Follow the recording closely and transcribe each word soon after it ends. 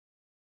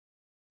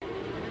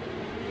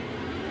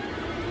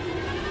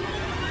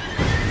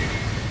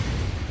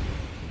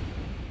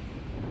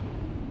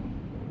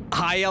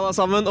Hei alle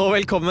sammen, og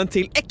velkommen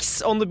til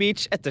X on the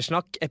Beach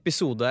ettersnakk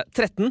episode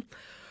 13.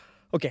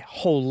 Ok,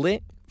 holy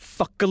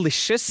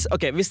fuckalicious.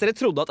 Ok, hvis dere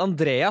trodde at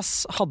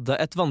Andreas hadde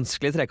et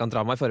vanskelig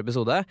trekantdrama i forrige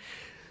episode,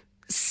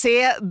 se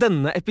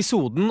denne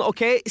episoden,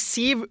 ok?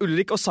 Siv,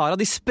 Ulrik og Sara,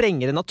 de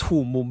sprenger en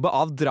atombombe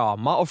av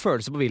drama og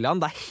følelser på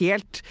villaen. Det er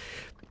helt...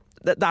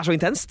 Det er så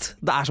intenst.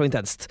 Det er så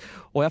intenst.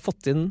 Og jeg har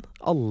fått inn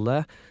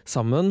alle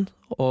sammen,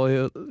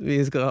 og vi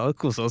skal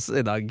kose oss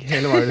i dag.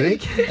 Eller hva,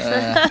 Ulrik?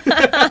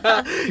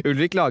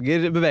 Ulrik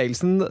lager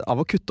bevegelsen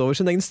av å kutte over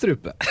sin egen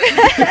strupe.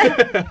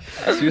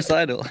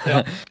 Suicidal.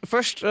 Ja.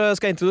 Først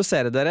skal jeg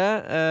introdusere dere.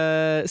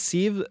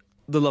 Siv,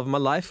 the love of my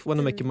life, when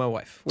I make you my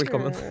wife.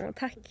 Velkommen.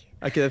 Takk.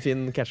 Er ikke det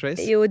fin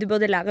catchphrase? Jo, du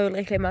burde lære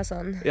Ulrik litt mer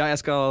sånn. Ja,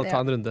 jeg skal ta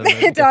en runde.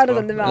 Ta en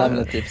runde med Lær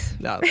meg litt tips.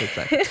 Ja,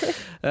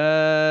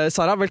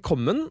 Sara,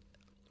 velkommen.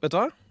 Vet du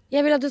hva?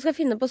 Jeg vil at du skal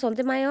finne på sånt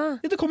til meg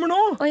også. Ja, det kommer nå!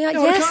 Ja, Jeg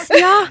har det yes, klart.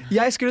 ja.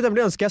 Jeg skulle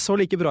nemlig ønske jeg så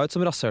like bra ut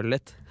som rasshølet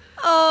litt.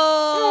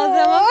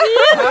 Det var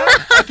fint.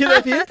 Er ikke det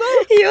fint, da?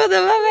 Jo,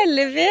 det var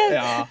veldig fint.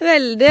 Ja.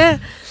 Veldig.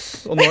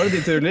 Og nå er det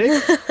din tur, Ulrik.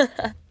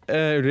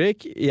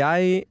 Ulrik,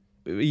 jeg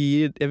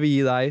vil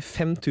gi deg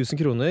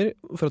 5.000 kroner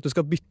for at du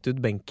skal bytte ut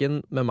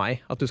benken med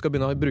meg. At du skal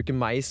begynne å bruke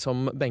meg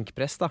som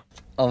benkpress, da.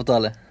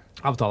 Avtale.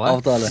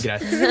 Avtale.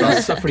 Greit. Da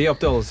skal fly opp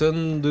til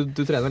Ålesund.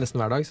 Du trener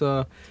nesten hver dag,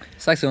 så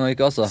 6 ganger i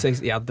uka også.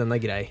 Ja, den er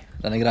grei.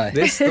 Den er grei.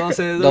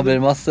 Da blir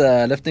det masse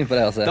løfting på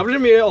deg, altså. Da blir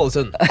det mye i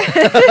Ålesund.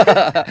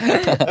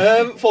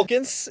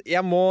 Folkens,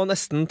 jeg må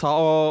nesten ta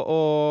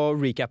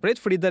og recappe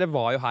litt, fordi dere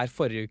var jo her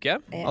forrige uke,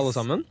 alle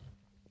sammen.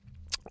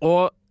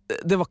 Og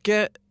det var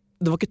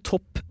ikke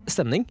topp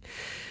stemning.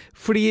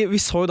 Fordi vi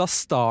så jo da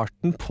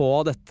starten på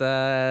dette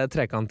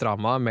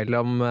trekantdramaet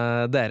mellom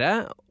dere,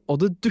 og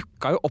det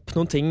dukket jo opp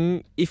noen ting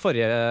i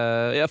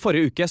forrige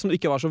uke som du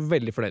ikke var så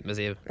veldig fornøyd med,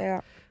 Siv.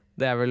 Ja.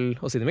 Det er vel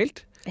å si det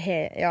mildt?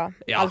 Ja,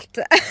 alt.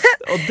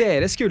 Og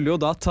dere skulle jo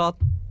da ta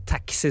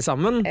taxi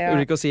sammen,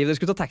 Ulrik og Siv. Dere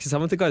skulle ta taxi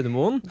sammen til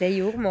Gardermoen. Det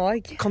gjorde vi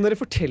også. Kan dere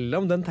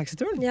fortelle om den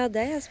taxituren? Ja,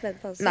 det er jeg spent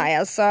på. Nei,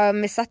 altså,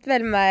 vi satt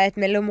vel med et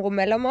mellomrom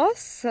mellom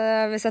oss.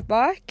 Vi satt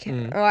bak.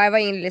 Og jeg var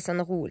egentlig litt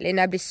sånn rolig.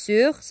 Når jeg blir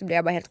sur, så blir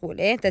jeg bare helt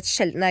rolig. Det er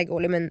sjelden jeg er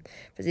rolig, men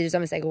for å si det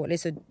sånn, hvis jeg er rolig,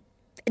 så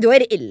da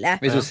er det ille.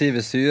 Hvis hun sier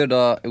sur,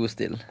 da er hun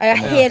still. Jeg er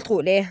helt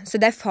rolig, så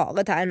det er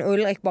faretegn. Og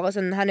Ulrik bare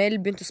sånn, han har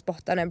begynt å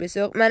spotte når jeg blir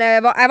sur. Men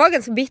jeg var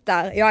ganske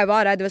bitter. Ja, jeg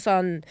var det. Det var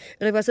sånn,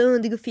 Ulrik var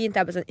sånn, det går fint.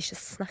 Jeg bare sånn,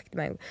 ikke snakk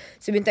til meg.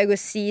 Så begynte jeg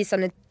å si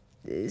sånne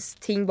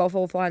ting bare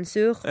for å få han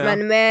sur. Men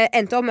vi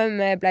endte opp med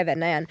vi ble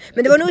venner igjen.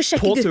 Men det var noe kjekke...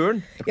 På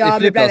turen? Ja,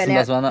 I vi ble flyplassen,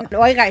 venner igjen.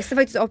 Og jeg reiste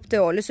faktisk opp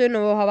til Ålesund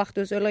og har vært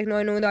hos Ulrik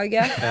nå i noen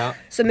dager. Ja.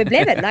 Så vi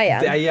ble venner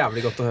igjen. Det er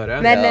jævlig godt å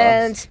høre.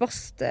 Men spørs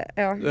det,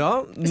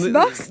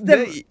 spørs det.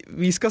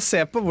 Vi skal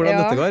se på hvordan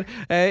dette går.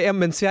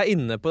 Mens vi er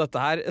inne på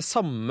dette her,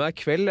 samme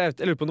kveld,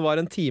 jeg lurer på om det var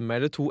en time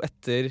eller to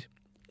etter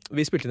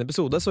vi spilte en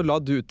episode, så la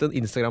du ut en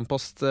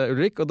Instagram-post,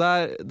 Ulrik, og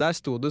der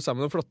sto du sammen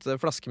med en flotte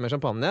flaske med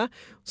champagne,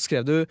 så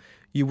skrev du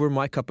 "You were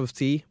my cup of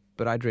tea,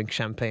 but I drink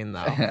champagne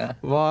now."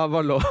 Hva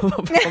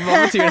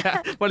betyr det?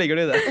 Hva ligger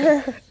det i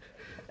det?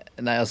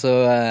 Nei, altså,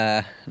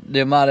 det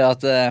er jo mer det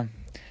at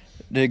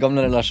det er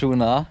gamle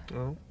relasjoner,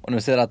 og når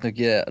du ser at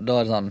noe, da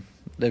er det sånn,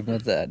 det er på en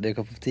måte, det er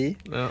cup of tea,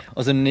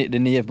 og så det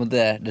nye på en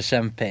måte, det er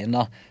champagne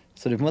da,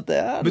 så det er på en måte,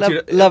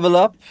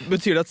 level up.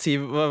 Betyr det at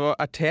Siv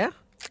er te?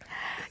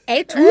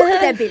 Jeg tok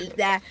det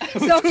bildet.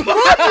 Så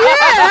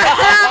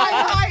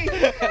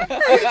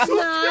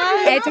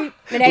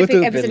Men jeg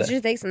bestemte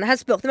ikke teksten. Han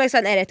spurte meg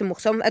sånn, er dette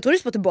morsomt? Jeg tror du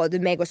spurte både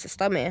meg og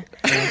søsteren min.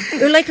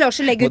 Ulrik klarer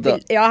ikke å legge ut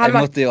bildet. Jeg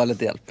måtte jo alle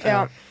til hjelp.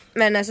 Ja.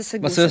 Men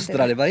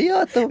søstera di bare, ja.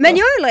 Men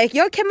ja, Ulrik,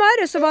 hvem var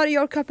det så var det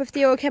your cup of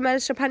tea, og hvem er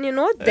det champagne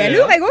nå? Det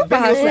lurer jeg også på,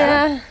 Hasse.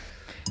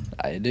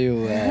 Nei, det er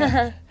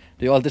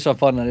jo alltid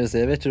champagne du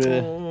sier, vet du?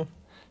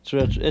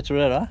 Jeg tror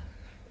det da.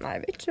 Nei,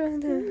 jeg vet ikke.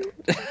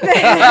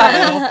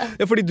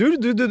 Ja, fordi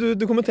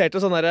du kommenterte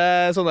sånn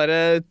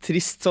der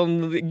trist,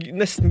 sånn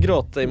nesten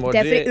gråte-emoji. Det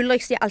er fordi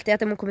Ulrik sier alltid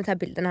at jeg må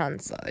kommentere bildene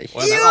hans. Så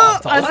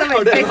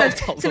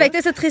fikk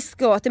jeg så trist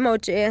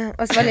gråte-emoji,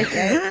 og så var det litt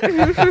gøy.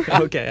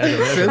 Ok,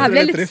 han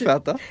ble litt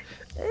triffet da.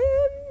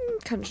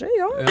 Kanskje,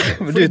 ja.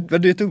 Men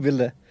du tok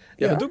bildet.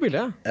 Ja, du tok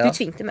bildet, Du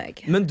tvingte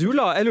meg. Men jeg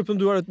lurer på om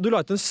du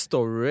la ut en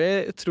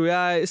story, tror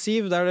jeg,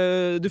 Siv,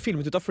 der du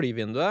filmet ut av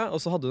flyvinduet, og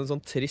så hadde du en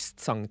sånn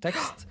trist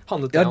sangtekst.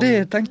 Ja,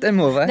 det tenkte jeg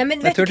må over. Nei, men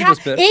vet du hva?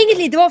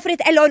 Egentlig, det var fordi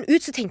jeg la den ut,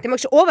 så tenkte jeg meg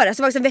ikke over det.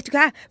 Så var jeg sånn, vet du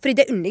hva? Fordi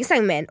det er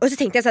yndlingssangen min. Og så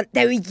tenkte jeg sånn,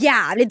 det er jo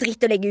jævlig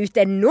dritt å legge ut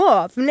det nå.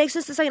 Men jeg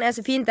synes det sangen er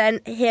så fint. Det er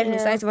en hel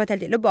ny sang som var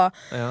helt ille på.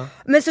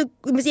 Men så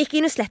gikk jeg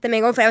inn og slettet meg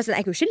en gang, for jeg var sånn,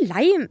 jeg er jo ikke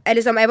lei.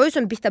 Jeg var jo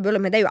sånn bitter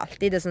buller, men det er jo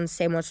alltid det sånn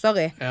same old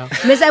story.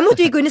 Men så jeg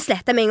måtte jo gå inn og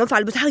slette meg en gang, for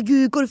alle bare,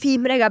 herregud, går det fint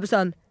med deg? Jeg bare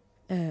sånn,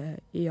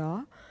 ja.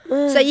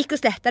 Så jeg gikk og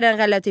slettet den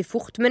relativt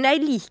fort. Men jeg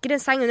liker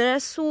den sangen, den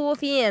er så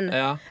fin.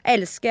 Jeg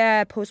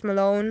elsker Post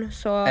Malone,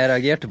 så... Jeg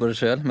reagerte på det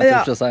selv, men jeg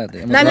tror ikke å si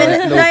noe. Nei,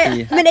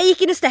 men jeg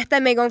gikk inn og slettet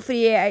den med en gang,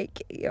 fordi jeg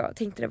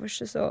tenkte det var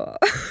ikke så...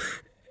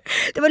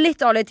 Det var litt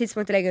dårlig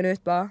tidspunkt å legge den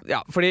ut på. Ja,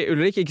 fordi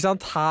Ulrik, ikke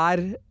sant,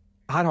 her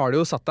har du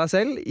jo satt deg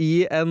selv i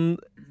en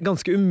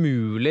ganske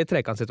umulig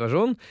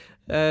trekantsituasjon.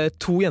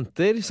 2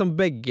 jenter som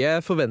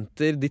begge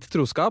forventer ditt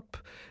troskap.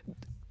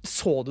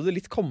 Så du det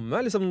litt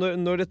komme, liksom,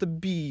 når dette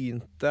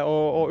begynte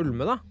å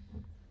ulme, da?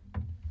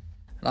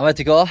 Nei, vet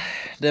du hva?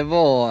 Det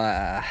var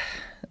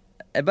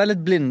jeg ble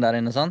litt blind der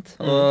inne, sant?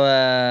 Og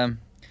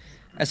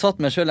jeg satt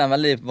meg selv i en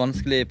veldig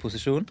vanskelig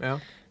posisjon. Ja.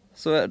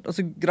 Og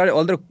så greide jeg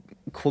aldri å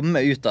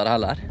komme ut av det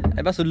heller.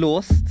 Jeg ble så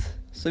låst,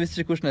 så jeg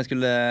visste ikke hvordan jeg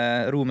skulle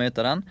ro meg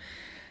ut av den.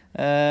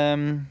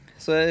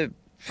 Så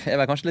jeg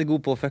var kanskje litt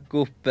god på å fucke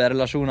opp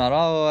relasjoner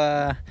da,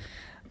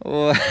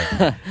 og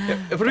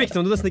for det virket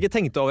som du nesten ikke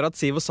tenkte over at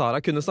Siv og Sara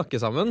kunne snakke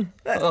sammen.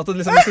 At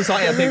liksom, hvis du sa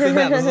en ting til den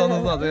ene, sånn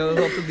at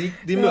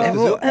de møtes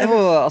jo.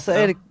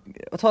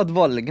 Å ta et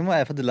valg må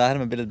jeg faktisk lære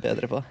meg å bli litt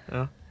bedre på.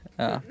 Ja.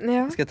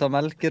 Skal jeg ta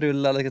melkerull,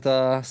 eller skal jeg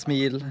ta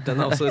smil?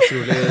 Den også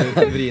utrolig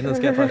vrien, den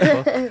skal jeg ta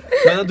etterpå.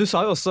 Men du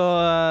sa jo også,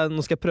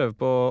 nå skal jeg prøve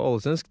på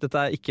ålesundsk. Dette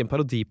er ikke en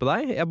parodi på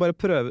deg. Jeg bare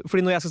prøver,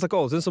 fordi når jeg skal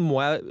snakke ålesundsk, så må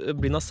jeg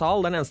bli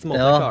nasal. Det er den eneste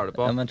måten jeg klarer det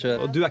på.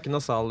 Og du er ikke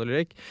nasal,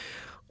 Ulrik.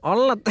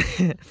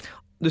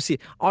 Du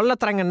sier, alle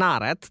trenger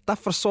nærhet,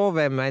 derfor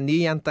sover jeg med en ny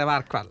jente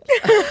hver kveld.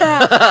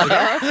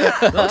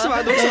 Det var så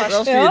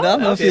verst.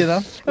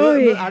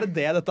 Er det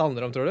dette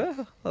handler om, tror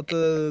du? At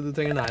du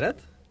trenger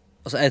nærhet?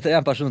 Altså, jeg er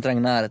en person som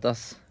trenger nærhet,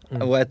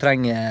 og jeg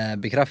trenger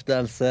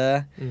bekreftelse.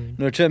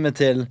 Når det kommer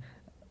til,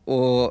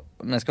 og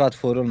når jeg skal ha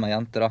et forhold med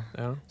jenter,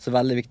 så er det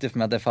veldig viktig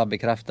for meg at jeg får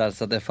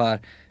bekreftelse.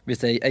 At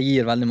hvis jeg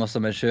gir veldig masse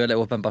av meg selv, jeg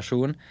er åpen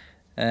person,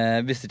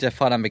 hvis ikke jeg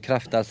får den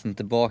bekreftelsen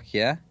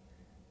tilbake,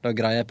 da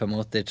greier jeg på en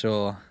måte ikke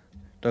å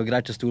Da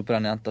greier ikke å stole på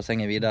den jenta og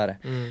senge videre.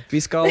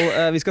 Vi skal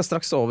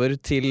straks over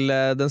til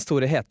den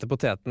store hete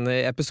poteten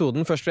i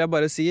episoden. Først vil jeg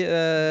bare si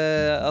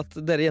at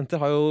dere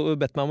jenter har jo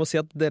bedt meg om å si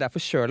at dere er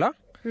forkjøla.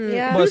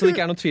 Bare så det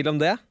ikke er noe tvil om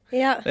det.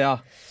 Ja.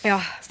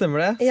 Stemmer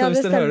det? Ja, så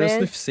hvis det dere hører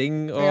stemmer. snufsing,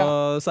 så er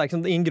det ikke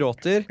sånn at ingen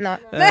gråter. Nei.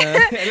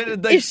 Eller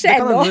det Ikke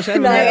kan hende det skjer.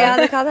 Men, Ja,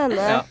 det kan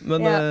hende.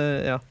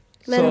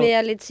 Men vi er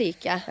litt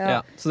syke.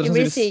 Så Vi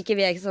blir syke,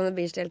 vi er ikke sånne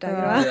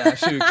bilstiltakere. Det er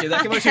sjuke. Det er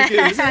ikke bare sjuke i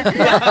huset.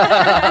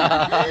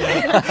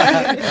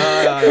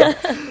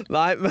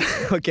 Nei, men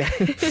ok.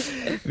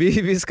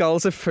 Vi skal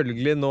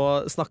selvfølgelig nå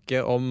snakke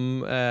om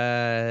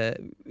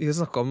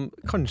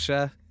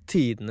kanskje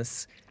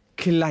tidenes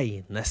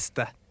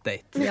kleineste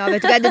date. Ja,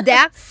 vet du hva det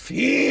der?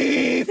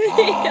 Fy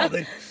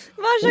fader!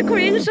 Hva er så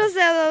cringe å se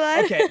det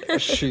der? Okay.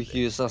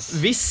 Sykehus, ass.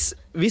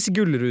 Hvis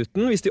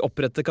Gullruten, hvis de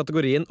oppretter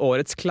kategorien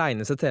Årets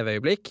kleineste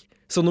TV-øyeblikk,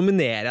 så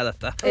nominerer jeg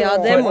dette. Ja,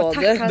 det må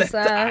du.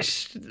 Dette er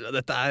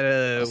Det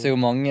er jo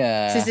mange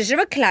Syns ikke det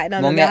var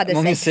kleinere når vi hadde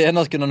mange sex.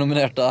 scener skulle ha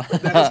nominert da.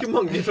 Det er ganske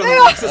mange fra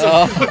denne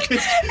sesongen,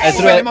 faktisk.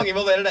 Veldig mange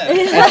involverer dere.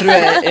 Jeg tror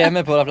jeg er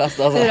med på de fleste,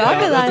 altså. Rart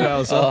det Det der. tror jeg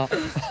også.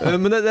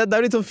 Men det er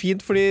jo litt sånn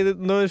fint, fordi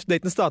når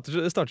daten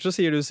starter så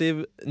sier du,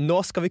 Siv, nå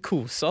skal vi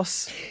kose oss.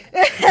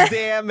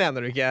 Det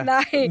mener du ikke.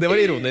 Nei. Det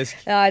var ironisk.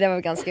 Ja, det var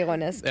ganske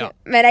ironisk. Ja.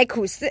 Men jeg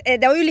koste.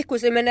 Det var jo litt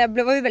koselig, men jeg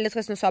var jo veldig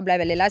trist når Sara ble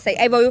veldig lei seg.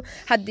 Jeg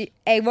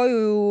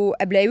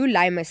ble jo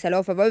lei meg selv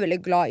også, for jeg var jo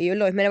veldig glad i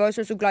Ulrik, men jeg var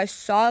jo så glad i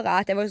Sara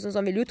at jeg var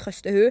sånn ville jo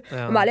trøste hun.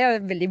 Og Malia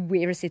var en veldig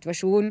weird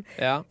situasjon.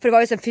 For det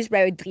var jo sånn, først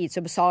ble jeg jo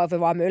dritsår på Sara for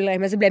å være med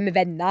Ulrik, men så ble vi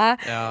venner.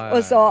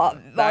 Og så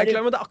var det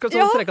er akkurat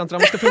sånn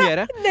trekantdrama skal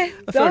fungere.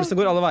 Følelsene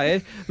går alle veier.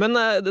 Men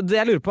det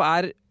jeg lurer på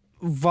er,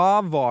 hva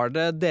var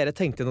det dere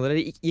tenkte når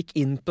dere gikk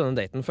inn på denne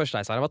daten først,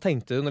 Sara? Hva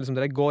tenkte du når liksom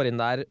dere går inn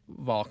der?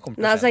 Hva kom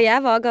til å skje? Altså, jeg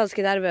var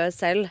ganske nervøs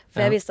selv,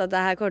 for jeg visste at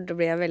det her kommer til å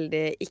bli en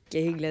veldig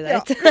ikke hyggelig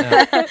date.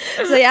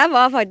 Så jeg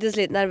var faktisk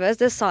litt nervøs.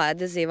 Det sa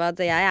jeg til Siv,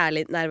 at jeg er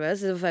litt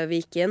nervøs før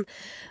vi gikk inn.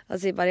 Og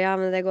Siv bare, ja,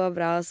 men det går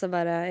bra. Og så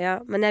bare, ja.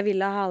 Men jeg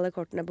ville ha alle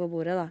kortene på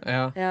bordet, da.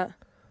 Ja.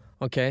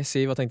 Ok,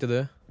 Siv, hva tenkte du?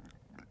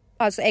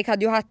 Altså, jeg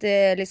hadde jo hatt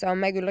jeg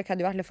og Ulrik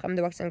hadde jo hatt litt frem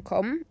til vaksen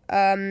kom.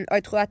 Og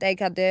jeg tror at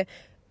jeg hadde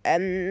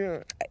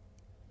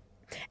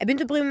jeg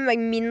begynte å bry meg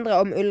mindre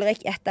om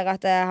Ulrik etter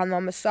at han var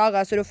med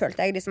Sara, så da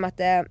følte jeg liksom at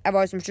jeg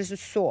var liksom ikke så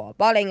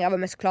sårbar lenger. Jeg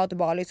var mest klar til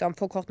å bare liksom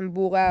få korten på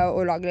bordet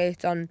og lage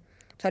litt sånn,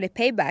 ta litt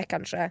payback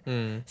kanskje.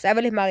 Så jeg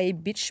var litt mer i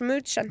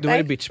bitch-mood, kjente jeg. Du var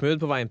i bitch-mood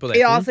på veien på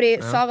daten? Ja, fordi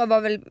Sara var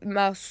vel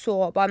mer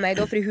sårbar enn meg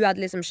da, fordi hun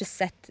hadde liksom ikke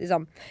sett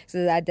liksom,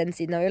 så det er den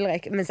siden av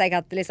Ulrik, mens jeg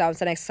hadde liksom,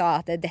 sånn jeg sa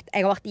at jeg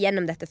har vært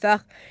igjennom dette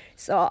før,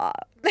 så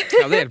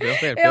ja, det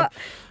hjelper jo.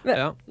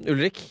 Ja.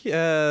 Ulrik,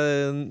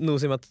 noe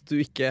sier meg at du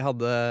ikke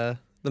hadde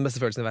den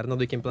beste følelsen i verden da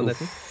du gikk inn på den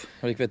daten?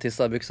 Jeg gikk ved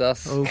tissa i buksa,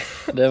 ass.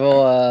 Det var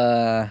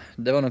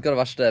noe av det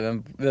verste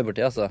ved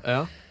borti, altså.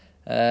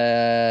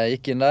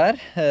 Gikk inn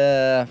der.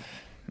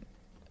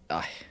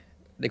 Nei,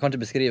 det kan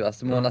ikke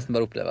beskrives. Det må nesten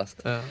bare oppleves.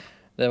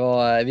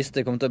 Jeg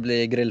visste det kom til å bli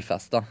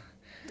grillfest, da.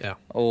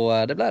 Og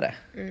det ble det.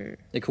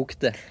 Det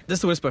kokte. Det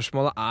store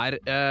spørsmålet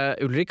er,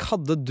 Ulrik,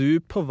 hadde du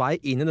på vei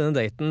inn i denne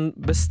daten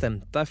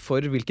bestemt deg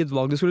for hvilket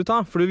valg du skulle ta?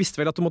 For du visste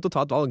vel at du måtte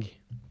ta et valg?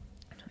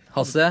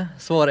 Hasse,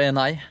 svaret er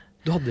nei.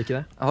 Du hadde ikke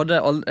det? Jeg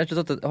hadde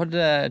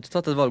ikke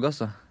tatt et valg,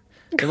 altså.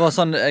 Det var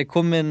sånn, jeg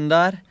kom inn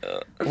der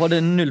og hadde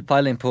null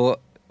peiling på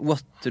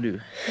what to do.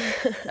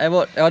 Jeg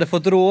hadde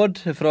fått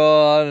råd fra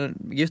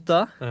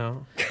gutta,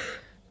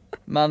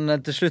 men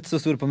til slutt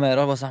så sto det på meg,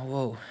 og det var sånn,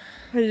 wow,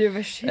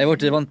 Jeg var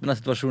ikke vant med den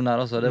situasjonen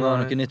her også. Det var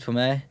noe nytt for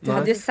meg. Du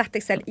hadde jo sett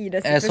deg selv i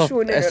den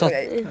situasjonen.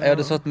 Jeg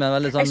hadde satt med en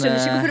veldig sånn Jeg skjønner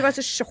ikke hvorfor du var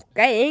så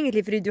sjokka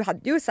egentlig, fordi du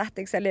hadde jo sett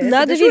deg selv i den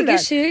Nei, du situasjonen.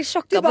 virker sjukt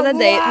sjokka på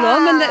den daten nå,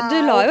 men du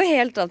la jo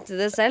helt opp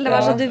til det selv. Det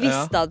var sånn du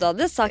visste at du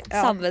hadde sagt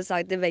samme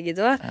sak til begge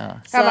to.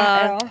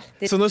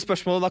 Så når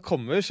spørsmålet da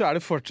kommer, så er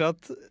det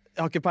fortsatt jeg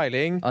har ikke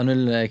peiling.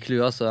 Null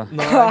clue, altså.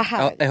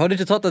 Jeg hadde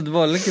ikke tatt et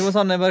valg. Det var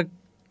sånn, jeg bare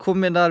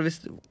kom inn der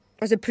hvis...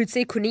 Og så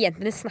plutselig kunne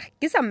jentene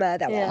snakke sammen.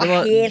 Det var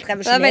Ja. helt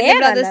Det var veldig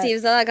bra du revolusjonerende. sier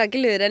sånn, jeg kan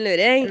ikke lure en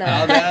luring.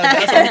 Ja, det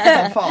er sant.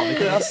 Kan faen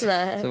ikke det, ass.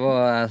 Nei. Så det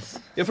var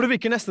Ja, for det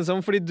virker nesten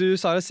som, fordi du,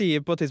 Sara, sier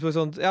på et tidspunkt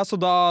sånn, ja, så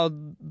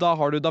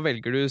da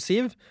velger du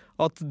Siv,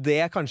 og at det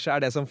kanskje er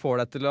det som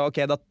får deg til å,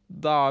 ok,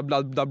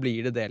 da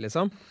blir det det,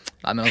 liksom.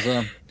 Nei, men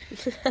altså...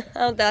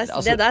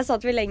 Det der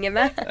satt vi lenge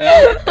med.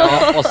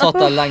 Og satt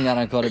der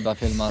lenger enn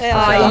Karibia-filmer. Ja,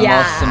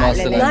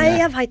 masse jævlig. Nei, lenge.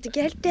 jeg vet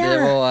ikke helt det.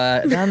 Det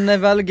var... Den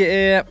velger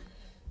er...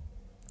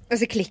 Og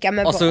så klikket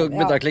vi på. Og så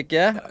begynte jeg å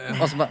klikke,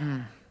 og så bare...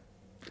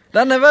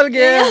 Denne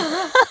velger...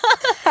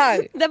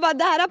 Det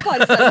her er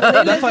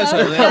parseremoni. Det er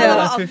parseremoni,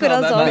 Ja, fy faen, akkurat det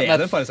er sånn.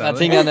 bedre Men parseremoni.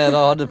 tingene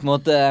da hadde på en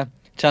måte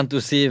kjent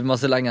hos Siv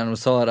masse lenger enn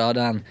hos Sara.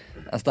 Hadde en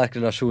sterk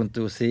relasjon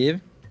til hos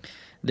Siv.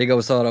 Digget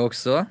hos Sara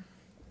også.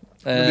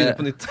 Nå begynner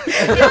på nytt.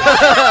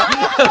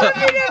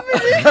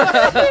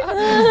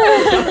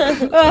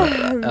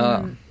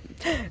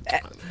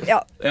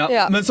 Ja.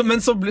 Ja. Men så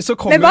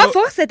kommer Men bare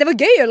fortsett, det var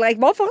gøy, Ulrik.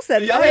 Bare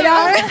fortsett. Ja.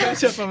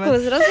 Kjør på med.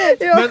 Koser oss.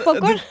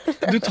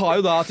 Men du tar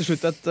jo da til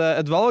slutt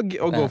et valg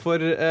og går for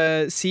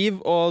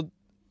Siv, og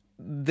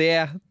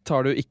det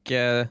tar du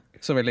ikke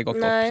så veldig godt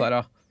Nei. opp,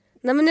 Sara.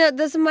 Nei, men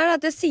det som er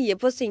at jeg sier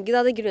på synket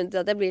da, det er grunnen til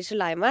at jeg blir så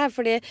lei meg.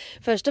 Fordi,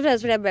 først og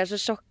fremst fordi jeg ble så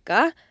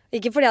sjokka.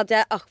 Ikke fordi at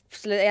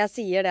jeg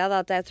sier det da,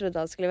 at jeg trodde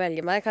han skulle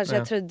velge meg. Kanskje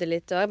jeg trodde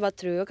litt også, jeg bare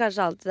tror jo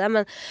kanskje alltid det.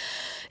 Men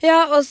ja,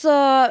 og så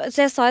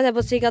jeg sa jo det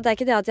på synket at det er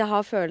ikke det at jeg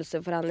har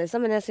følelser for han liksom,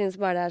 men jeg synes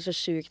bare det er så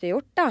sjukt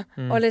gjort da.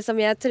 Og liksom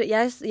jeg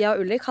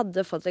og Ulrik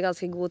hadde fått en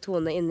ganske god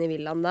tone inne i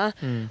villaen da.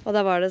 Og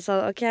da var det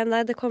sånn, ok,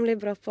 nei, det kom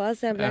litt brått på,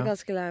 så jeg ble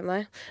ganske lei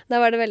meg.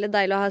 Da var det veldig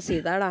deilig å ha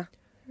Siv der da.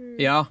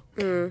 Ja.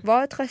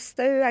 Hva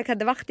trøster hun? Jeg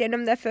hadde vært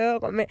gjennom det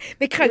før. Og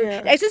vi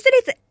krangler. Jeg synes det er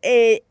litt...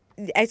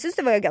 jeg synes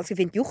det var ganske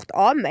fint gjort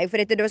av meg. For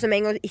det var som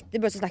en gang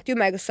etterpå så snakket jo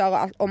meg og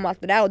Sara om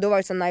alt det der. Og da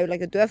var jo sånn, nei,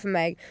 Ulrik er død for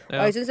meg. Og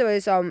jeg synes det var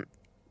liksom...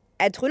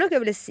 Jeg tror nok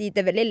jeg ville si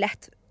det er veldig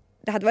lett.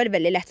 Det hadde vært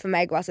veldig lett for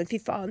meg å være sånn,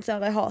 fy faen,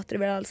 Sara, jeg hater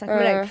det, vil jeg aldri sagt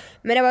med deg.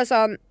 Men jeg var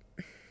sånn...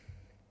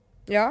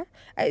 Ja.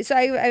 Så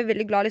jeg er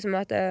veldig glad liksom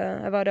at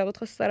jeg var der og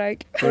trøstet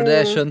deg. For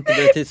det jeg skjønte på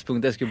det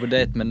tidspunktet jeg skulle på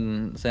date med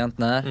disse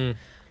jentene her,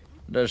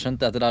 da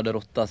skjønte jeg at det hadde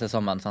rotta seg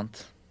sammen,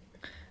 sant?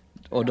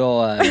 Og da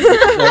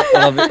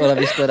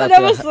visste jeg at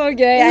Det var så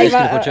gøy. jeg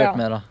skulle få kjøpt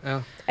med da.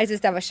 Jeg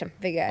synes det var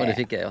kjempegøy. Og det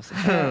fikk jeg også.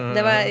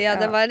 Det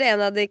var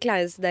en av de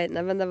kleineste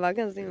datene, men det var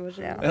ganske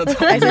morsomt. Ja, det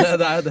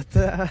er jo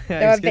dette jeg Det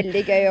var elsker.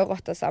 veldig gøy å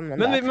rotte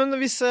sammen. Men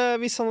hvis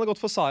han hadde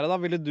gått for Sara,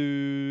 da, ville du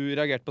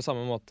reagert på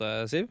samme måte,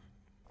 Siv?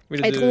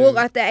 Jeg tror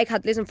at jeg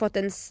hadde liksom fått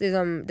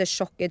det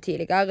sjokket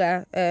tidligere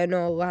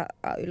når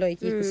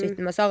Ulrik gikk på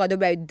suiten med Sara. Da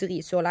ble jeg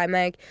dritsår lei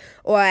meg.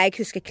 Og jeg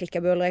husker jeg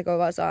klikket på Ulrik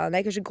og var sånn,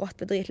 jeg har ikke grått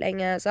på drit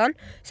lenge. Sånn.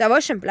 Så jeg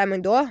var kjempelei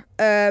meg da.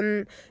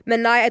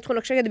 Men nei, jeg tror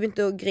nok ikke jeg hadde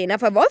begynt å grine.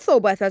 For jeg var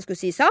forberedt på at jeg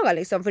skulle si Sara.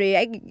 Liksom. Fordi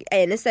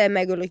eneste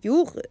meg og Ulrik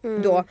gjorde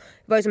da,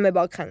 var liksom vi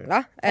bare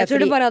krangla. Jeg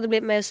tror du bare hadde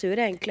blitt mer sur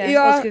egentlig,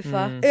 Ja. og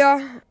skuffa. Ja.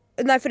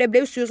 Nei, for jeg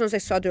ble jo sur sånn som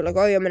jeg sa til Ulrik.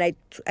 Ja, men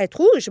jeg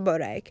tror ikke på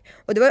deg.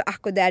 Og det var jo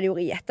akkurat det jeg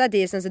gjorde i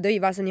ettertid. Sånn, så da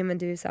var jeg sånn, ja, men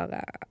du, Sara.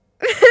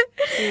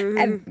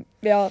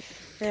 Ja.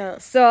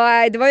 Så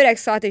det var jo det jeg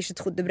sa, at jeg ikke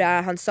trodde på det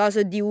han sa.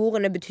 Så de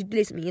ordene betydde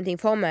liksom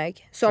ingenting for meg.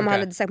 Så om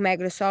han hadde sagt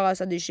meg eller Sara,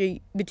 så hadde det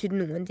ikke betydd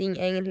noen ting,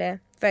 egentlig.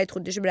 For jeg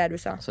trodde ikke på det du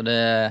sa. Så det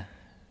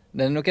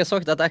er noe jeg har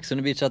sagt at Ex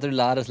on the Beach at du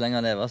lærer så lenge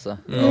han lever, altså.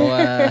 Og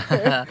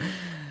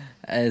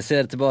jeg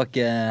ser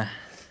tilbake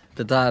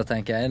på dette her,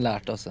 tenker jeg har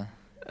lært, altså.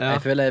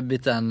 Jeg føler jeg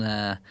bytter en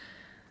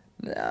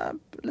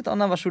litt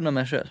annen versjon av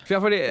meg selv.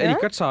 Fordi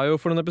Rikard sa jo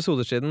for noen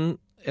episoder siden,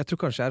 jeg tror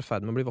kanskje jeg er i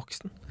ferd med å bli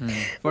voksen.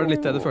 Var det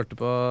litt det du følte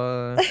på?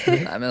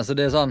 Nei, men altså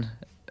det er sånn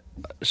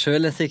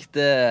selvinnsikt,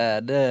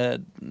 det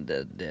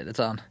er litt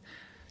sånn.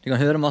 Du kan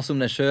høre masse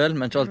om deg selv,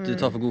 men ikke alt du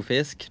tar for god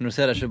fisk. Når du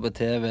ser deg selv på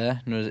TV,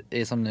 når du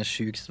er i sånne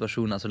syke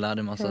situasjoner, så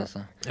lærer du masse,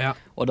 altså. Ja.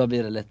 Og da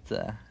blir det litt,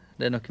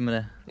 det er noe med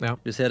det. Ja.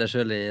 Du ser deg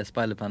selv i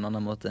speilet på en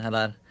annen måte.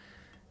 Eller,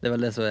 det er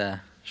vel det som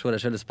er, se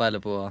deg selv i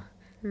speilet på,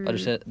 hva du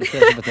ser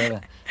ikke på TV.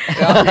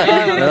 Ja,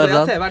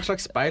 TV er et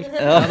slags speil.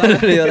 Ja,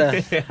 du gjør det.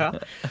 Ja.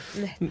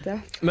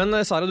 Men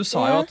Sara, du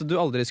sa jo at du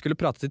aldri skulle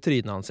prate til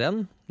trynet hans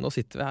igjen. Nå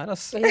sitter vi her,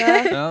 ass.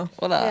 Ja.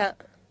 Og det Ja.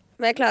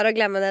 Men jeg klarer å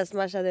glemme det som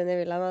har skjedd inne i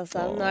villaen.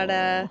 Altså. Nå er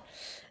det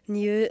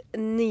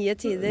nye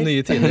tider.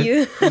 Nye tider.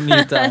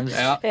 New times.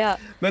 Ja. Ja.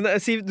 Men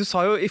Siv, du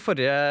sa jo i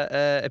forrige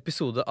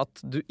episode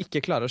at du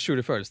ikke klarer å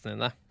skjule følelsene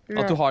dine.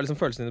 At du har liksom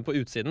følelsene dine på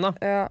utsiden, da.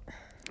 Ja.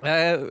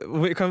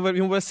 Vi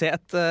må bare se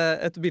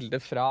et bilde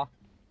fra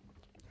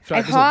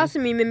Jeg har så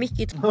mye mimikk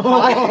i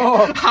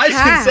Her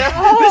synes jeg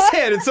det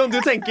ser ut som du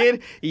tenker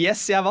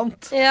yes, jeg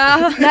vant.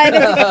 Ja. Nei,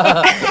 vet du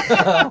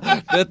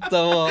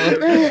Dette var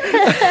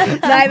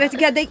Nei, vet du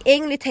hva, jeg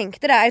egentlig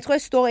tenkte det. Jeg tror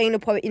jeg står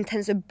egentlig og prøver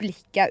intenst å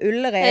blikke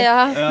Ulrik. Ja.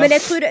 Men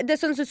jeg tror det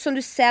er sånn som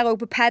du ser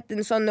også på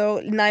padden, sånn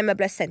når Naima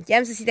ble sendt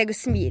hjem, så sitter jeg og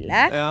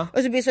smiler. Ja. Og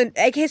så blir det sånn,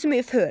 jeg har så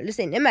mye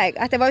følelse inni meg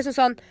at det var jo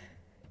sånn,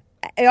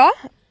 ja.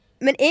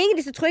 Men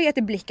egentlig så tror jeg at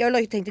jeg blikket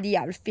Ulrik og tenkte de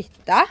jævlig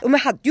fitte. Og vi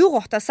hadde jo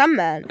råtta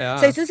sammen. Ja.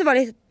 Så jeg synes det var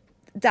litt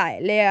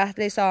deilig at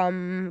liksom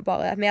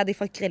bare at vi hadde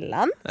fått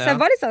grillene. Så Ja. jeg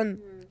var litt sånn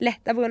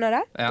letta på grunn av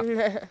det. Ja.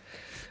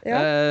 Ja.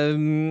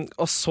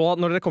 Og så,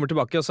 når dere kommer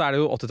tilbake, så er det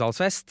jo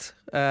 80-tallsfest.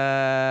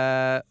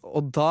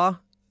 Og da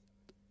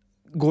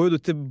går jo du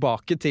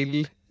tilbake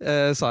til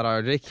Sara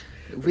og Ulrik.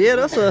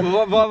 weird, altså.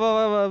 Hva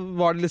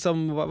var det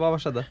liksom, hva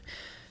skjedde?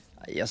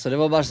 Ja, så det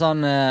var bare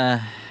sånn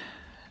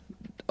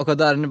akkurat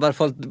der inne bare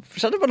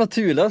skjedde bare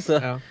naturlig, altså.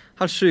 Ja.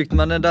 Helt sjukt,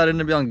 men der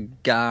inne blir han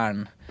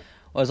gæren.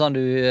 Og sånn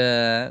du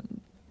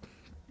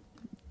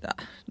ja,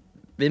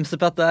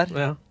 Vimsepetter.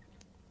 Ja.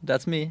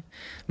 That's me.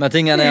 Men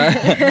tingen er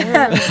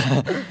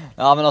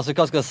ja, men altså,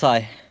 hva skal jeg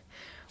si?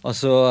 Og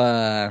så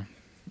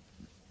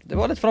det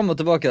var litt frem og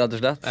tilbake, rett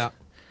og slett. Ja.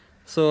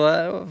 Så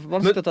det var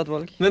vanskelig å ta et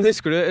valg. Men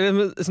husker du,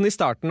 sånn i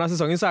starten av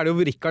sesongen så er det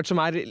jo Richard som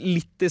er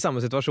litt i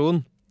samme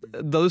situasjon.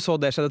 Da du så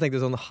det skjedde,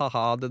 tenkte du sånn,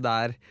 haha, det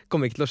der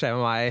kommer ikke til å skje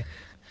med meg.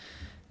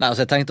 Nei,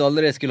 altså, jeg tenkte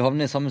aldri jeg skulle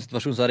havne i samme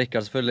situasjon som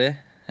Richard, selvfølgelig.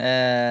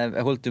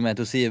 Jeg holdt jo meg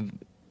til å si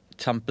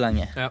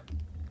kjempelenge. Ja.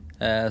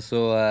 Så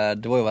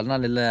det var jo vel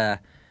den lille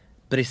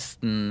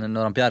bristen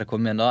når han Pierre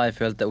kom inn da. Jeg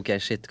følte, ok,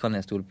 shit, kan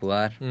jeg stole på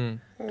her?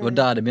 Det var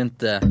der det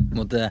begynte, på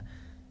en måte,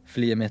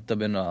 flyet mitt å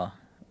begynne å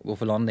gå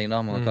for landing da,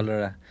 man kan kalle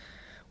det.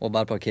 Og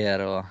bare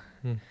parkere og...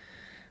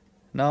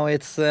 Now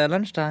it's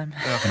lunchtime.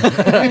 Ja.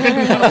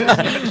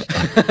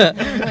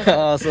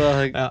 Altså...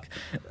 Ja.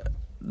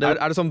 Er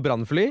det sånn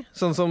brannfly?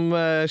 Sånn som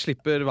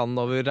slipper vann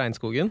over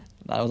regnskogen?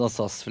 Nei, det var da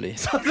SAS-fly.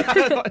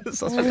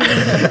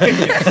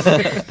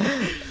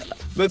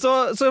 Men så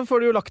får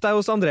du jo lagt deg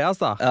hos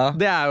Andreas da. Ja.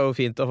 Det er jo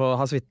fint å få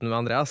ha suiten med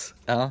Andreas.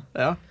 Ja.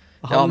 Ja,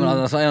 Ja, men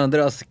altså,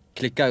 Andreas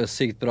klikket jo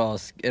sykt bra.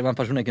 Det var en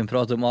person jeg kunne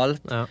prate om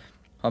alt. Ja.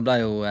 Han ble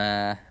jo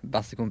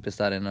bestekompis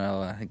der inne,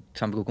 og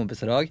kjempegod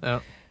kompis i dag. Ja.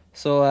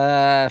 Så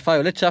jeg får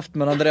jo litt kjeft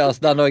med Andreas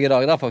den dag i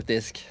dag da,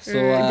 faktisk. Så,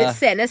 Det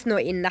senest nå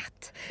i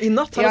natt. I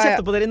natt? Har du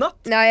sett på dere i natt?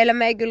 Nei, eller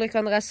meg, Ulrik og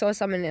Andreas så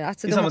sammen i natt.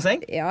 Så I samme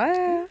seng? Ja,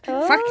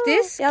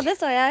 faktisk. Ja, det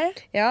så jeg.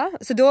 Ja,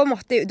 så da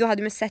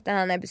hadde vi sett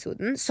denne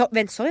episoden. Så,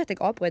 vent, sorry at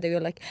jeg avbryter deg,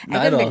 Ulrik. Jeg Nei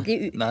har en da.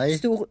 veldig Nei.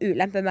 stor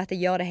ulempe med at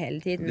jeg gjør det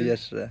hele tiden. du gjør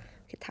ikke det.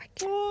 Ok,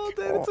 takk.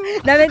 Dere to.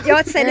 Nei, men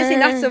ja, senest i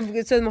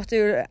natt så måtte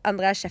jo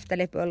Andreas kjefte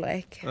litt på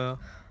Ulrik. Ja.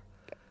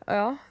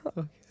 Ja.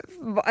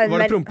 Var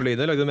det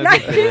prompelyder? Lagde du mer Nei.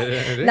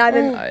 prompelyder? Nei,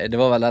 men Nei, det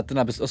var vel etter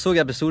den episoden. Og så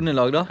episoden i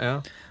lag da. Ja.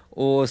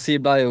 Og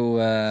Siv ble jo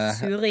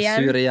Sur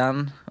igjen. sur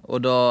igjen.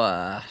 Og da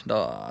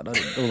var det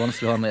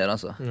vanskelig å ha med å gjøre,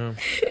 altså. Ja.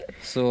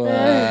 Så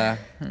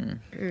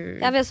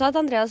Jeg vet så at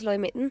Andreas lå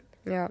i midten.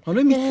 ja. Han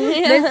ble i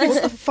midten.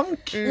 What the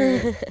fuck?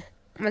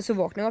 Men så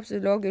våkna jeg opp, så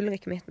lå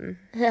Ulrik i midten.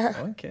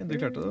 Ok, du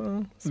klarte det.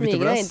 Smyger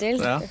Bytte plass. deg inntil.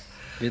 Ja.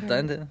 bytte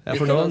en til. Ja,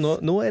 for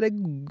nå er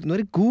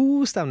det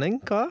god stemning,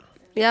 hva?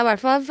 Ja, i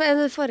hvert fall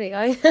forrige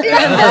gang.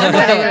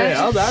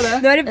 Ja, det er det.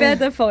 Nå er det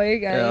bedre enn forrige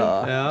gang. Ja,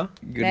 Ja.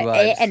 good Men jeg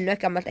er vibes. ennå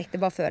et gammelt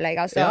ektepar, føler jeg.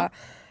 Altså. Ja.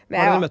 Men,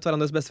 Har ja. dere møtt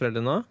hverandres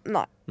besteforeldre nå?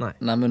 Nei.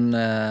 Nei, men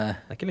Det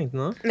er ikke lenge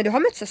til nå. Men du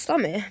har møtt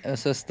søsteren min.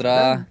 søstra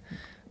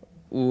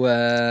og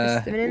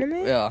Bestevenninna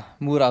mi. ja,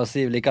 mora og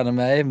Siv liker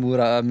meg,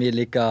 mora mi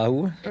liker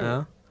hun.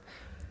 Ja.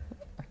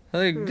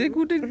 Det er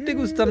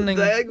god stemning.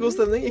 Det er god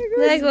stemning.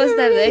 Det er god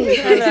stemning.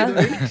 Det er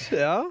bra.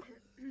 Ja.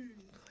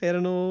 Er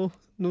det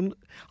noen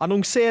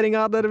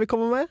annonseringer dere vil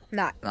komme med?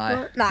 Nei. Nei.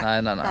 Nei.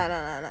 Nei.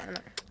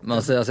 Nei. Men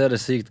altså er det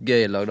sykt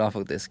gøy i lag da,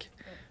 faktisk.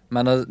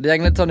 Men det er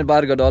litt sånn i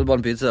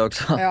berg-og-dal-banen pizza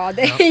også. Ja,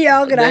 det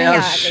gjør det. Det er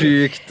her.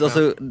 sjukt.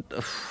 Altså,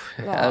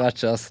 jeg vet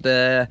ikke, altså.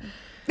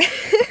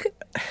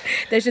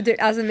 Det er ikke tull.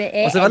 Altså, vi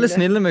er Altså, veldig ennå-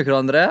 snille med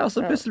hverandre, og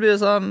så plutselig blir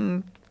det sånn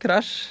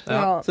krasj.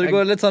 Ja. Så det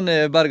går litt sånn i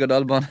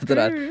berg-og-dal-banen etter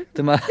der.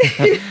 Til meg.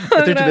 Jeg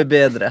tror ikke det blir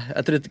bedre.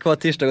 Jeg tror hver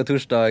tirsdag og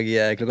torsdag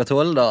klokka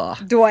 12, da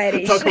Da er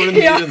det Da ikke. kommer det en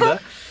ny runde.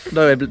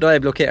 Da er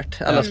jeg blokkert.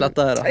 Eller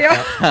sletta her, da. Ja.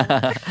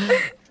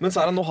 Men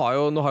Sara, nå har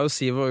jo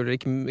Siv og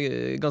Ulrik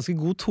ganske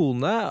god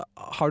tone.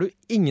 Har du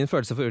ingen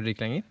følelse for Ulrik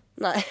lenger?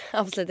 Nei,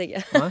 absolutt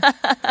ikke. Nei?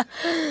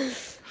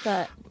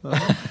 Nei.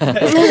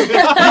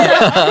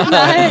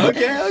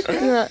 Ok.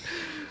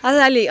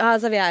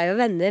 Altså, vi er jo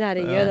venner,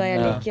 herregud, og jeg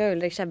Ja. liker jo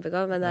Ulrik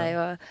kjempegodt, men det er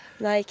jo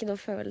ikke noen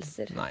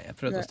følelser. Nei, jeg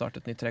prøvde å starte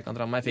et nytt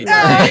trekantdrama. Jeg fikk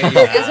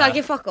Jeg skal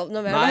ikke fucke opp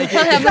noe mer. Nei, nå.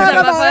 ikke- Jeg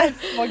bestemmer meg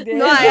for.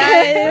 Nå er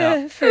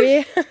jeg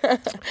free.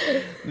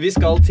 Vi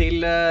skal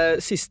til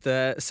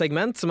siste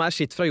segment, som er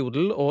Shit fra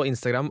Jodel og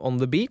Instagram on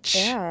the beach.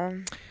 Ja.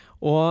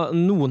 Og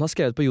noen har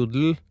skrevet på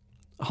Jodel: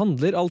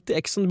 handler alltid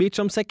Ex on the beach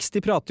om sex?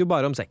 De prater jo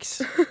bare om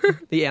sex.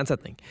 I én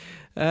setning.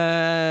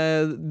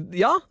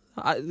 Ja,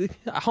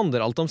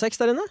 handler alt om sex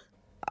der inne?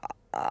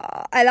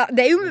 Eller,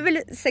 det er jo vel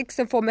sex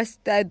som får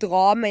mest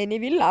drama inn i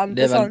villaen.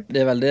 Det er sånn.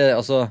 vel det,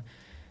 altså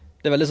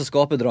Det veldig så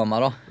skaper drama,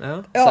 da.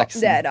 Ja,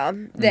 Sexen. det er det.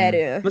 Det er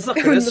det jo. Men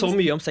snakker dere så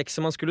mye om sex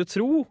som man skulle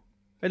tro?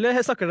 Eller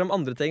snakker dere om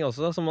andre ting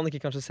også, som man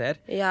ikke kanskje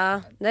ser? Ja,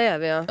 det gjør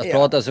vi jo. Jeg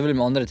prater selvfølgelig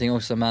med andre ting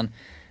også, men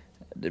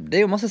det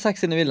er jo masse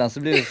sex inni vilden, så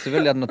det blir jo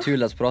selvfølgelig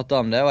naturlig å prate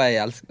om det, og jeg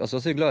elsker,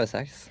 altså også glad i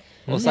sex.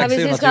 Og sex Hvis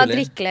er jo vi skal ha naturlig.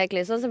 drikkelek,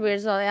 liksom, så blir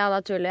det sånn, ja,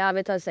 naturlig, ja,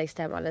 vi tar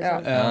sextema, liksom.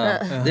 Det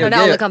er For jo det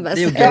alle gøy, kan best.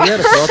 det er jo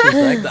gøyere å prate om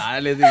sex. Det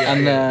er litt gøy.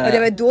 Og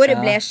det var da det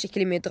ble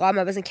skikkelig mye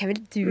drama. Sånn, hvem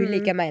vil du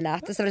like med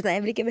natt? Så var det sånn,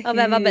 jeg vil ikke med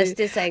Og hvem var best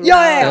i senga? Ja,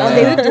 og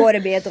det er jo da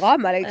det blir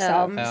drama,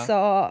 liksom. Ja. Så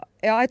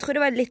ja, jeg tror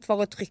det var litt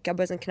for å trykke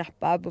på sånne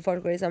knapper på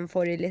folk og liksom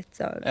få de litt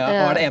sånn. Ja,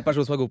 og er det en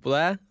person som er god på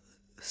det,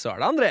 så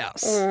er det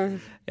Andreas.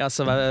 Ja,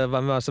 så hvem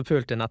var det som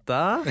pulte i natt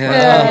da?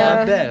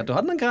 Du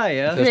hadde en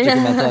greie. Første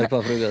kommentar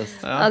på frokost.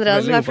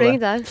 Andreas som veldig er god på det.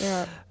 flink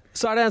der.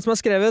 Så er det en som har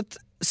skrevet: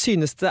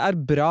 synes det er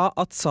bra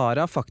at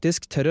Sara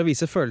faktisk tør å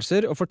vise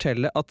følelser og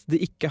fortelle at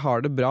de ikke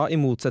har det bra, i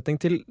motsetning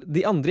til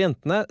de andre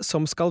jentene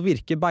som skal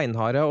virke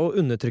beinharde og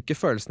undertrykke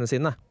følelsene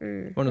sine.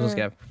 Var det noen som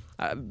skrev.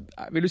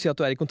 Vil du si at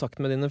du er i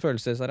kontakt med dine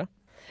følelser, Sara?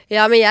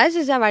 Ja, men jeg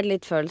synes jeg har vært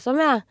litt følsom,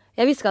 jeg.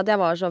 Jeg visste ikke at jeg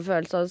var så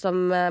følsom,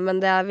 men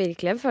det er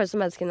virkelig en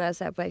følsom menneske når jeg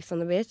ser på Ex on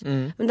the Beach.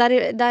 Men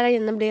der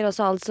inne blir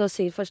også alt så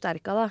sykt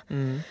forsterket, da.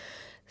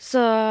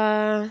 Så,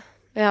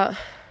 ja.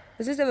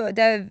 Jeg synes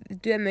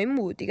du er mye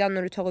modigere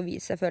når du tør å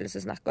vise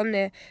følelser og snakke om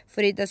det.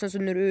 Fordi det er sånn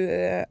som når du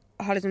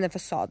har liksom den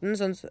fasaden,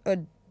 sånn,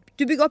 og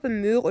du bygger opp en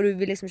mur, og du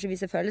vil liksom ikke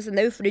vise følelser.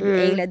 Det er jo fordi du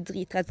egentlig er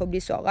dritredd for å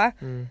bli såret.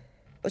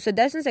 Og så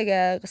det synes jeg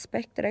er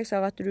respekt til deg,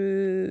 Sara, at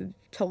du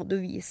tør å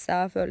vise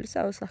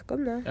følelser og snakke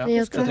om det. Ja,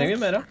 det trenger vi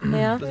mer av.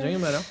 Det trenger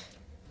vi mer av.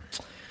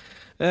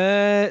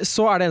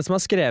 Så er det en som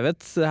har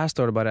skrevet, her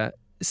står det bare: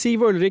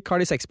 Siv og Ulrik,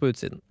 har de sex på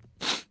utsiden?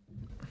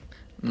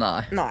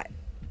 Nei. Nei,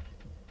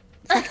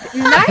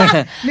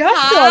 vi har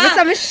sovet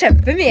sammen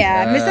kjempemye.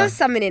 Vi sover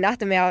sammen i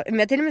natt, og vi har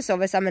til og med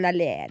sovet sammen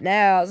alene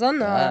og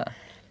sånn.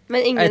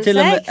 Men ingen Jeg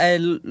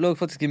sex? lå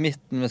faktisk i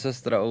midten med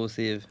søstera og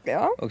Siv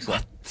også.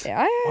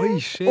 Ja. Oi,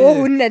 shit. Og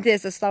hunden til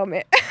søsteren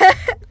min.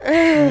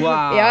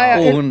 Wow. Ja.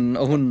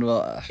 Og hun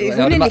var Jeg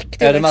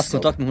hadde mest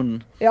kontakt med hunden.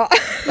 Ja.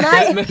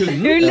 Med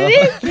hunden?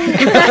 Ulrik!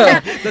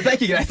 Dette er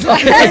ikke greit.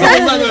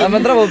 Ja,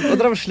 men drev og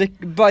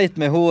beit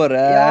med håret,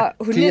 Ja,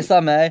 hunden- tisa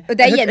meg. Og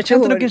det er Jeg kjente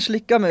jentehund. noen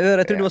slikka med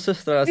øret. Jeg trodde det var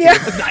søstera. Ja.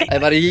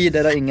 Jeg bare gi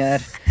det da, Inger.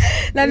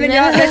 Nei, men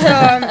ja, så,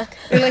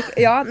 Ulrik,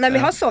 nei, vi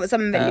har sovet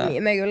sammen veldig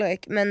mye, meg og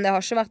Ulrik. Men det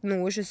har ikke vært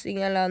noe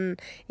kyssing eller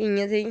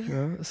ingenting.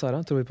 Ja,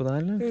 Sara, tror vi på det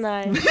her, eller?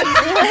 Nei.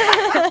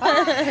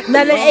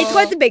 Nei, men jeg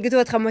tror at begge to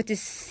er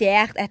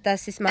traumatisert etter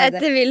sist vi hadde.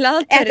 Etter Villa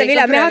tør Etter ikke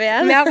Villa. å prøve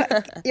igjen.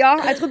 Ja,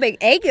 jeg tror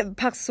jeg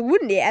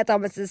personlig er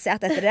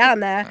traumatisert etter det der.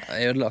 Jeg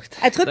er ødelagt.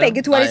 Jeg tror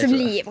begge to er liksom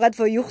Nei, livredd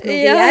for å gjort noe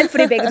Ja. igjen.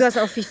 Fordi begge to er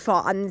sånn, fy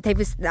faen, tenk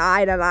hvis,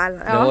 nei. Det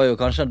Ja. var jo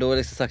kanskje den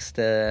dårligste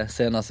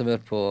sexscenen som har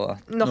vært på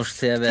norsk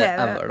TV TV.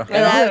 ever, da. Men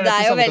det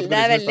er jo samme veldig, det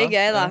er veldig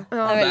gøy, da. Det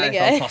er veldig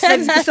Det er gøy.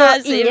 fantastisk. Så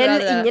Sier bra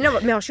det. ingen av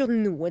vi har ikke gjort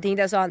noen ting.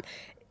 Det er sånn,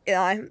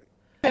 nei.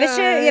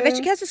 Jeg vet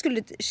ikke hva som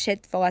skulle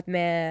skjedd for at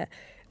vi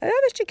Jeg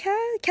vet ikke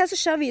hva som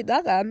skjer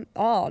videre.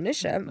 Aner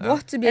ikke.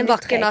 What, En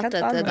vakker natt,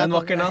 vet du. En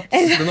vakker natt.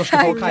 Det norske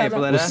folk heier på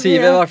Og dere.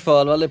 Siv er i hvert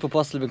fall veldig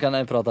påpasselig med hvem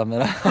jeg prater med.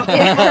 Da.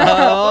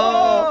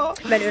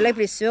 Men Ulrik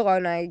blir sur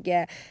også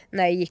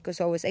når jeg gikk og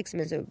sov hos eksen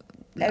min. Så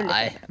ble jeg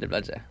Nei, det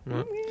ble ikke.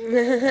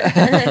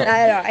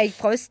 Nei da, jeg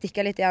prøver å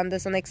stikke litt igjen. Det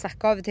er sånn jeg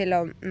snakker av og til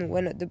om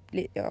noen. Det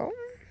blir, ja.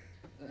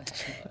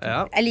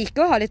 Ja. Jeg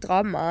liker å ha litt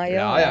drama.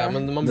 Ja,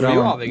 men man blir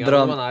jo avhengig av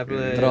når man er på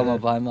det. Drama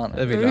på heimen.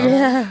 Det vil jeg.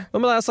 Hva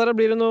med deg, Sara?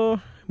 Blir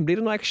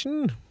det noe action?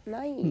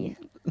 Nei.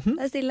 Det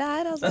er stille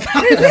her, altså.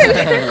 Kom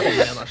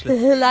igjen, da,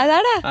 slutt. Nei, det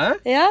er det. Hæ?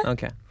 Ja.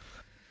 Ok.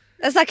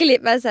 Jeg snakker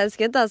litt med en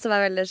skutt, da, som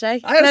er veldig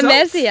kjekk. Er det Men sant?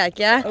 mer sier jeg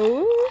ikke.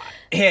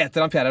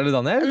 Heter han Pierre eller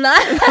Daniel?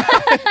 Nei.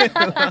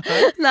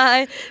 Nei,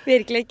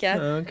 virkelig ikke.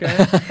 Ok.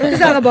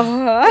 Så er det bare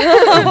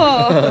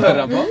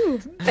Hører han på?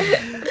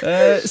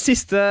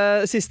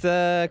 Siste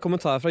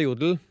kommentar fra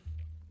Jodel.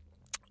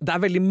 Det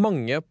er veldig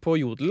mange på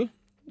Jodel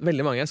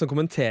som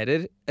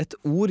kommenterer et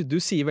ord du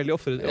sier veldig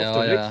ofte. Ja,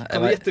 Ulrik. ja,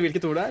 Kan du gjette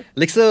hvilket ord det er?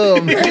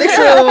 Liksom!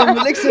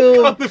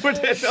 Kan du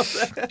fortelle oss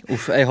det?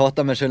 Uff, jeg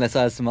hater meg selv når jeg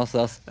sier så masse,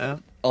 ass. Ja.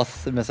 Jeg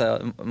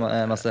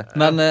sier masse.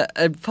 Men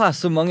jeg får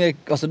så mange.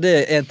 Altså, det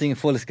er en ting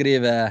folk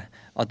skriver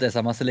at jeg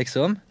sier masse,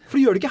 liksom.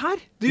 For du gjør det ikke her.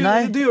 Du gjør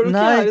det ikke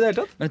nei. her i det hele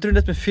tatt. Men jeg tror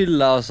det er med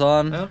fylla og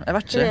sånn. Ja. Jeg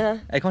vet ikke. Ja.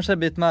 Jeg kanskje er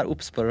blitt mer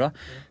obs på det, da.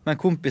 Men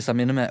kompisene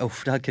mine med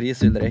uff, det er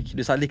krise, Ulrik.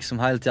 Du sier liksom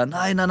hele tida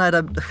nei,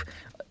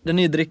 det er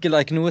ny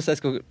drikkeleik nå, så jeg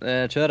skal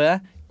kjøre.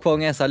 Hver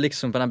gang jeg sier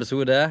liksom på en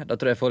episode, da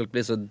tror jeg folk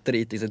blir så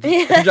dritings. Jeg tror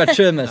ikke jeg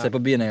kjører seg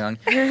på byen en gang.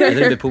 Jeg tror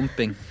det blir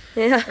pumping.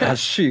 Det er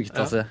helt sykt,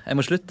 altså. Jeg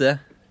må slutte.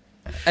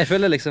 Jeg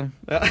føler liksom.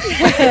 Ja.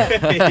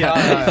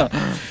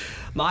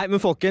 Nei, men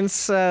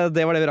folkens,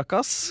 det var det vi rakk,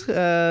 ass.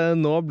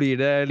 Nå blir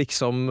det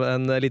liksom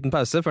en liten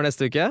pause før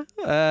neste uke.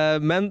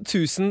 Men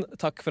tusen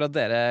takk for at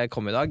dere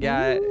kom i dag.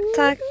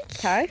 Takk.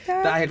 Det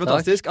er helt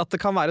fantastisk at det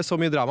kan være så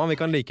mye drama, men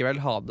vi kan likevel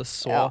ha det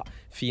så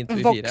fint,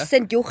 vi fire.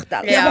 voksent gjort,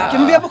 altså. Ja.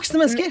 Men vi er voksne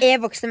mennesker! Vi er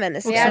voksne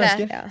mennesker. Vi er det.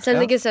 mennesker. Ja. Selv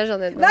om det ikke ser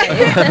sånn ut. Ja,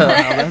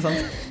 det er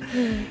sant.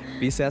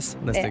 Vi ses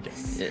neste uke.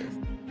 Yes.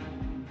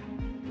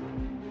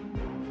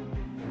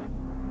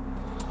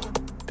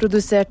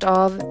 produsert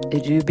av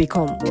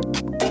Rubicon.